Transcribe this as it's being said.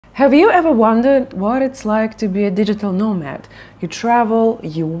Have you ever wondered what it's like to be a digital nomad? You travel,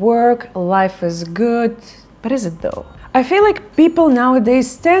 you work, life is good, but is it though? I feel like people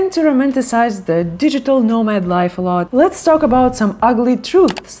nowadays tend to romanticize the digital nomad life a lot. Let's talk about some ugly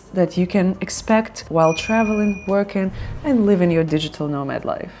truths that you can expect while traveling, working, and living your digital nomad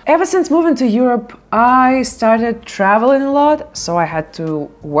life. Ever since moving to Europe, I started traveling a lot, so I had to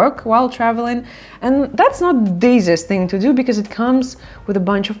work while traveling. And that's not the easiest thing to do because it comes with a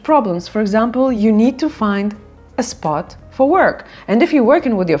bunch of problems. For example, you need to find a spot for work. And if you're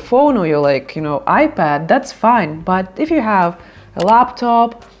working with your phone or your iPad, that's fine. But if you have a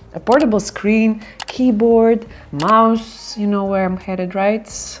laptop, a portable screen, keyboard, mouse, you know where I'm headed, right?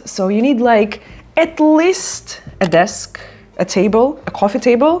 So you need at least a desk, a table, a coffee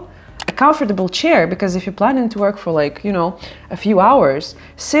table, a comfortable chair, because if you're planning to work for a few hours,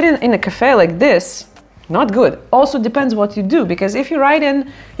 sitting in a cafe like this, not good. Also depends what you do, because if you write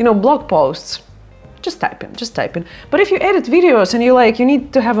in, blog posts, just type in. But if you edit videos and you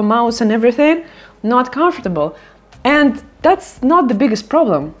need to have a mouse and everything, not comfortable. And that's not the biggest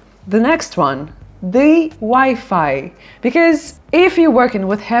problem. The next one, the Wi-Fi. Because if you're working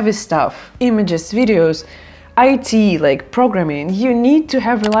with heavy stuff, images, videos, IT, like programming, you need to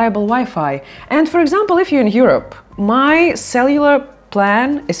have reliable Wi-Fi. And for example, if you're in Europe, my cellular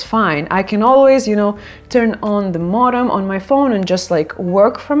plan is fine. I can always, turn on the modem on my phone and just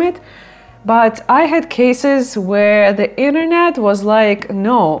work from it. But I had cases where the internet was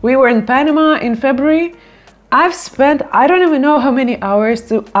no. We were in Panama in February. I've spent, I don't even know how many hours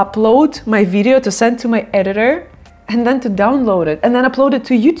to upload my video to send to my editor and then to download it and then upload it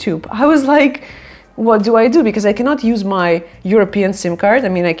to YouTube. I was like, what do I do? Because I cannot use my European SIM card. I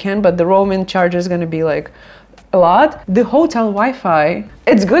mean, I can, but the roaming charge is going to be a lot. The hotel Wi-Fi,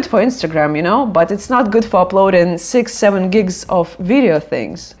 it's good for Instagram, but it's not good for uploading 6-7 gigs of video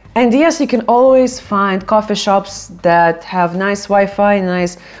things. And yes, you can always find coffee shops that have nice Wi-Fi,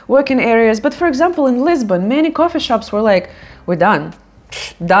 nice working areas. But for example, in Lisbon, many coffee shops were we're done,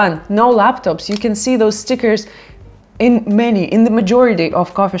 no laptops. You can see those stickers in the majority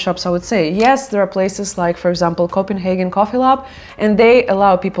of coffee shops, I would say. Yes, there are places for example, Copenhagen Coffee Lab, and they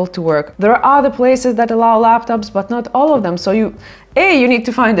allow people to work. There are other places that allow laptops, but not all of them. So you need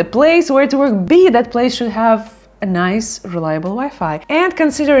to find a place where to work. B, that place should have a nice, reliable Wi-Fi. And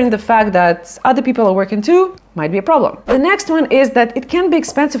considering the fact that other people are working too, might be a problem. The next one is that it can be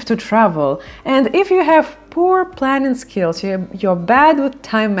expensive to travel. And if you have poor planning skills, you're bad with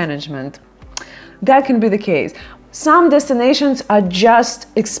time management, that can be the case. Some destinations are just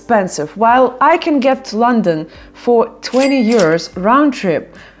expensive. While I can get to London for 20 euros round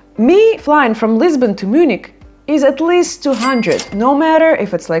trip, me flying from Lisbon to Munich is at least 200, no matter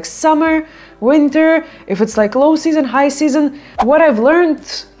if it's summer, winter, if it's low season, high season. What I've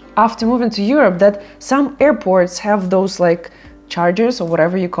learned after moving to Europe, that some airports have those chargers or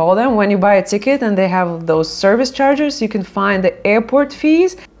whatever you call them. When you buy a ticket and they have those service chargers, you can find the airport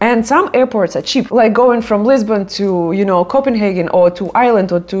fees. And some airports are cheap, going from Lisbon to, Copenhagen or to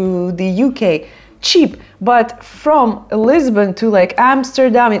Ireland or to the UK. Cheap. But from Lisbon to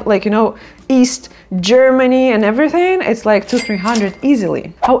Amsterdam, East Germany and everything, it's 200-300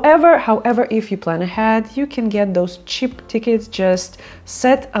 easily. However, if you plan ahead, you can get those cheap tickets. Just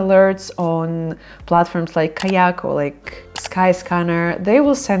set alerts on platforms like Kayak or Skyscanner. They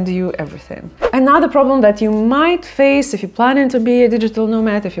will send you everything. Another problem that you might face if you're planning to be a digital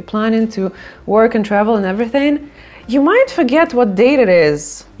nomad, if you're planning to work and travel and everything, you might forget what date it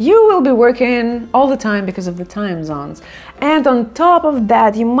is. You will be working all the time because of the time zones. And on top of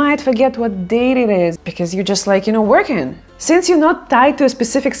that, you might forget what date it is because you're just working. Since you're not tied to a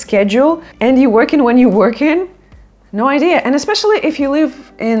specific schedule and you're working when you're working, no idea. And especially if you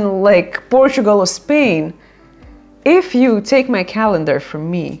live in Portugal or Spain, if you take my calendar from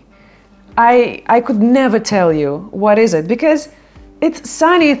me, I could never tell you what is it, because it's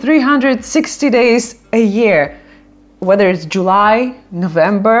sunny 360 days a year. Whether it's July,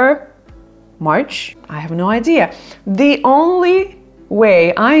 November, March, I have no idea. The only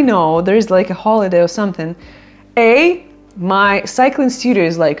way I know there's a holiday or something, my cycling studio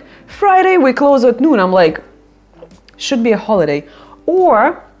is Friday we close at noon. I'm should be a holiday.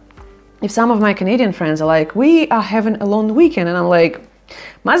 Or if some of my Canadian friends are we are having a long weekend, and I'm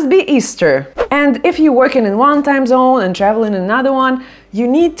must be Easter. And if you're working in one time zone and traveling in another one, you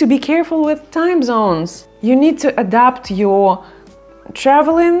need to be careful with time zones. You need to adapt your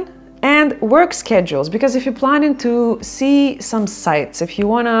traveling and work schedules, because if you're planning to see some sites, if you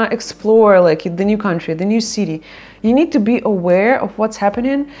want to explore the new country, the new city, You need to be aware of what's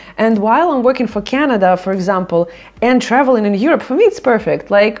happening. And while I'm working for Canada, for example, and traveling in Europe, for me it's perfect.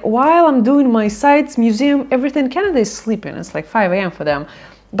 Like while I'm doing my sites, museum, everything, Canada is sleeping. It's like 5 a.m. for them.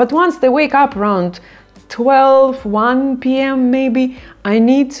 But once they wake up around 12, 1 p.m. maybe, I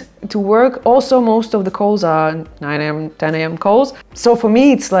need to work. Also, most of the calls are 9 a.m., 10 a.m. calls. So for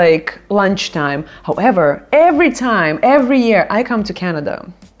me, it's like lunchtime. However, every year I come to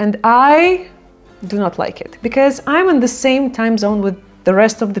Canada and I do not like it because I'm in the same time zone with the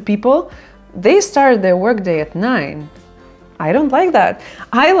rest of the people. They start their workday at 9. I don't like that.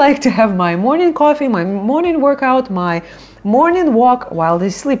 I like to have my morning coffee, my morning workout, my morning walk while they're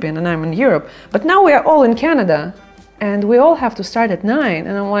sleeping, and I'm in Europe. But now we are all in Canada and we all have to start at 9,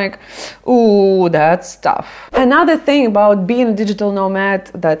 and I'm like, ooh, that's tough. Another thing about being a digital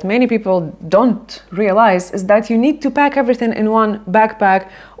nomad that many people don't realize is that you need to pack everything in one backpack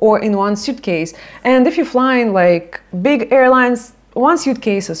or in one suitcase. And if you're flying like big airlines, one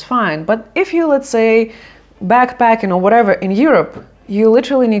suitcase is fine. But if you, let's say, backpacking or whatever in Europe, you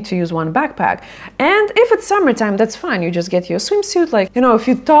literally need to use one backpack. And if it's summertime, that's fine. You just get your swimsuit, like, you know, a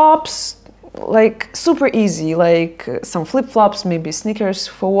few tops, like super easy, like some flip-flops, maybe sneakers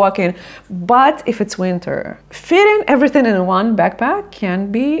for walking. But if it's winter, fitting everything in one backpack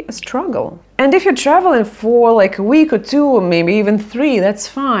can be a struggle. And if you're traveling for like a week or 2 or maybe even 3, that's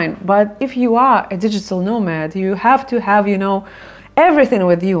fine. But if you are a digital nomad, you have to have, you know, everything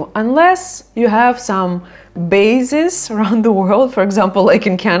with you, unless you have some bases around the world, for example, like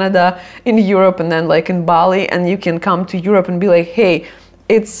in Canada, in Europe, and then like in Bali, and you can come to Europe and be like, hey,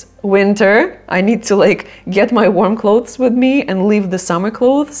 it's winter, I need to like get my warm clothes with me and leave the summer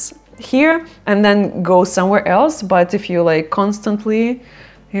clothes here and then go somewhere else. But if you like constantly,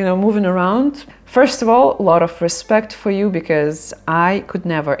 you know, moving around, first of all, a lot of respect for you, because I could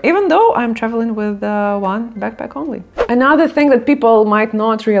never, even though I'm traveling with one backpack only. Another thing that people might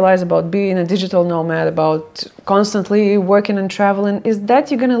not realize about being a digital nomad, about constantly working and traveling, is that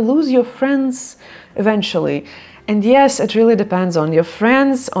you're gonna lose your friends eventually. And yes, it really depends on your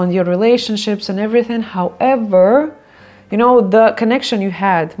friends, on your relationships and everything. However, you know, the connection you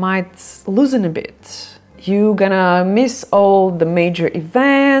had might loosen a bit. You're gonna miss all the major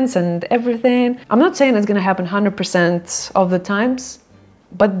events and everything. I'm not saying it's gonna happen 100% of the times,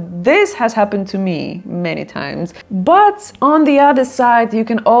 but this has happened to me many times. But on the other side, you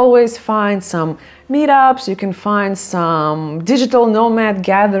can always find some meetups, you can find some digital nomad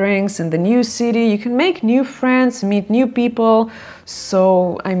gatherings in the new city, you can make new friends, meet new people.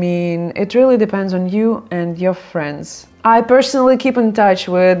 So, I mean, it really depends on you and your friends. I personally keep in touch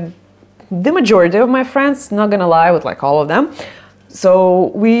with the majority of my friends, not gonna lie, with like all of them.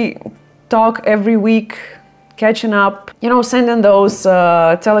 So we talk every week, catching up, you know, sending those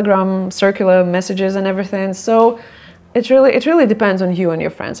Telegram circular messages and everything. So it really depends on you and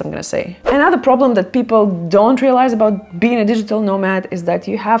your friends, I'm gonna say. Another problem that people don't realize about being a digital nomad is that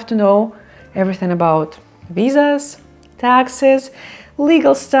you have to know everything about visas, taxes,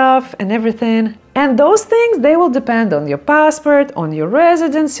 legal stuff and everything. And those things, they will depend on your passport, on your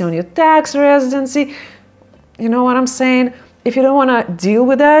residency, on your tax residency. You know what I'm saying? If you don't want to deal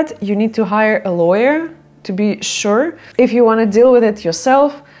with that, you need to hire a lawyer to be sure. If you want to deal with it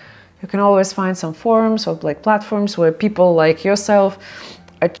yourself, you can always find some forums or like platforms where people like yourself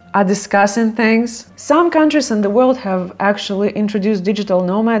are discussing things. Some countries in the world have actually introduced digital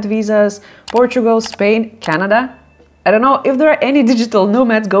nomad visas: Portugal, Spain, Canada. I don't know if there are any digital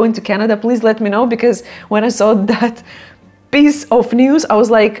nomads going to Canada. Please let me know, because when I saw that piece of news, I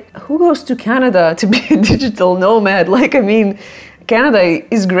was like, who goes to Canada to be a digital nomad? Like, I mean, Canada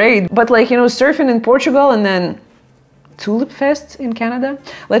is great, but like, you know, surfing in Portugal and then Tulip Fest in Canada?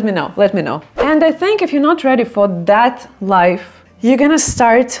 Let me know, let me know. And I think if you're not ready for that life, you're gonna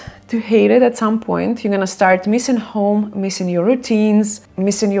start to hate it at some point. You're gonna start missing home, missing your routines,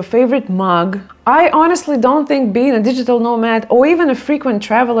 missing your favorite mug. I honestly don't think being a digital nomad or even a frequent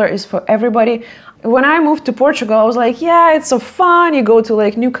traveler is for everybody. When I moved to Portugal, I was like, yeah, it's so fun. You go to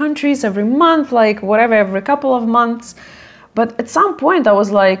like new countries every month, like whatever, every couple of months. But at some point I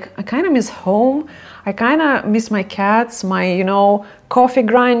was like, I kind of miss home. I kind of miss my cats, my, you know, coffee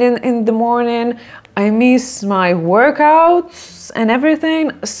grinding in the morning. I miss my workouts and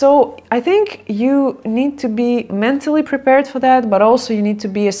everything. So I think you need to be mentally prepared for that, but also you need to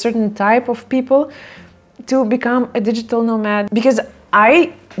be a certain type of people to become a digital nomad, because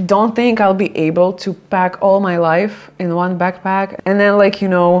I don't think I'll be able to pack all my life in one backpack and then, like, you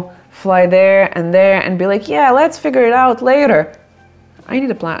know, fly there and be like, yeah, let's figure it out later. I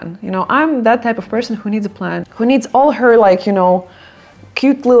need a plan. You know, I'm that type of person who needs a plan, who needs all her, like, you know,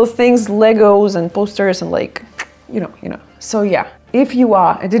 cute little things, Legos and posters and like So yeah, if you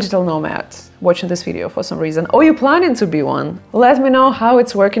are a digital nomad watching this video for some reason, or you're planning to be one, let me know how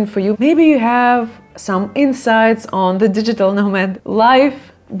it's working for you. Maybe you have some insights on the digital nomad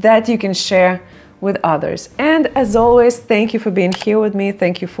life that you can share with others. And as always, thank you for being here with me.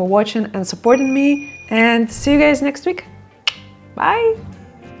 Thank you for watching and supporting me. And see you guys next week. Bye.